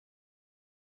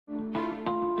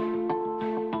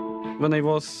When I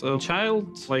was a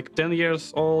child, like 10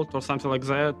 years old or something like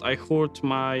that, I hurt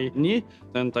my knee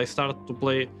and I started to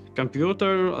play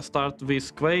computer. I start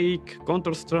with Quake,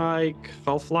 Counter-Strike,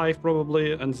 Half-Life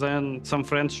probably, and then some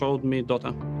friends showed me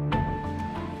Dota.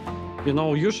 You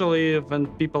know, usually when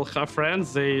people have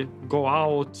friends, they go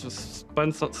out,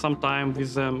 spend some time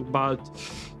with them, but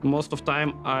most of the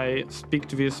time I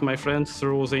speak with my friends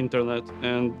through the internet,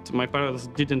 and my parents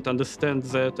didn't understand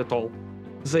that at all.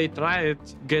 They tried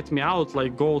to get me out,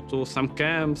 like go to some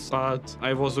camps, but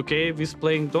I was okay with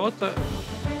playing Dota.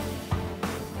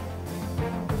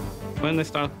 When I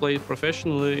started playing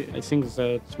professionally, I think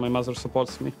that my mother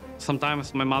supports me.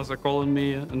 Sometimes my mother calling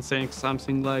me and saying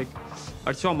something like,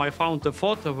 Artyom, I found a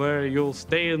photo where you're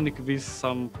staying with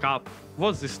some cup.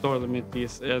 What this tournament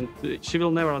is? And she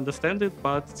will never understand it,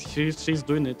 but she's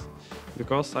doing it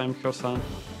because I'm her son.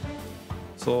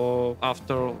 So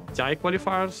after TI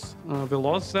qualifiers, we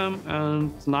lost them,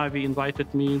 and Navi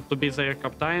invited me to be their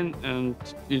captain, and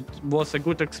it was a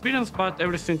good experience, but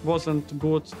everything wasn't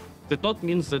good. That not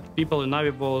means that people in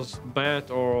Navi was bad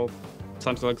or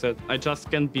something like that. I just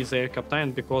can't be their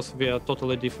captain because we are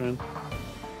totally different.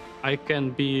 I can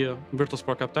be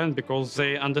Virtus.pro captain because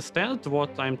they understand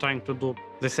what I'm trying to do.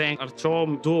 They're saying,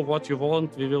 Artyom, do what you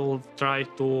want. We will try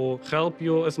to help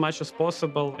you as much as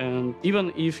possible. And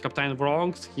even if captain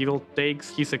wrongs, he will take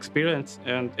his experience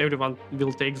and everyone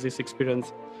will take this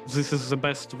experience. This is the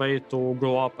best way to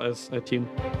grow up as a team.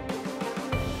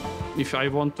 If I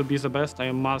want to be the best,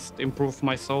 I must improve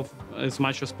myself as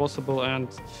much as possible and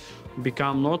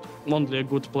become not only a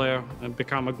good player and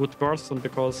become a good person,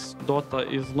 because Dota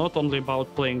is not only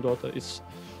about playing Dota, it's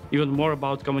even more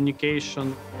about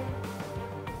communication.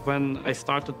 When I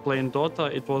started playing Dota,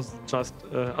 it was just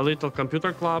a little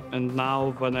computer club, and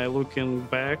now when I looking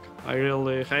back, I'm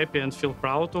really happy and feel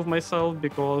proud of myself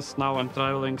because now I'm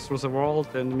traveling through the world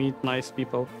and meet nice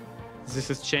people. This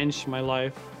has changed my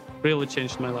life, really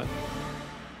changed my life.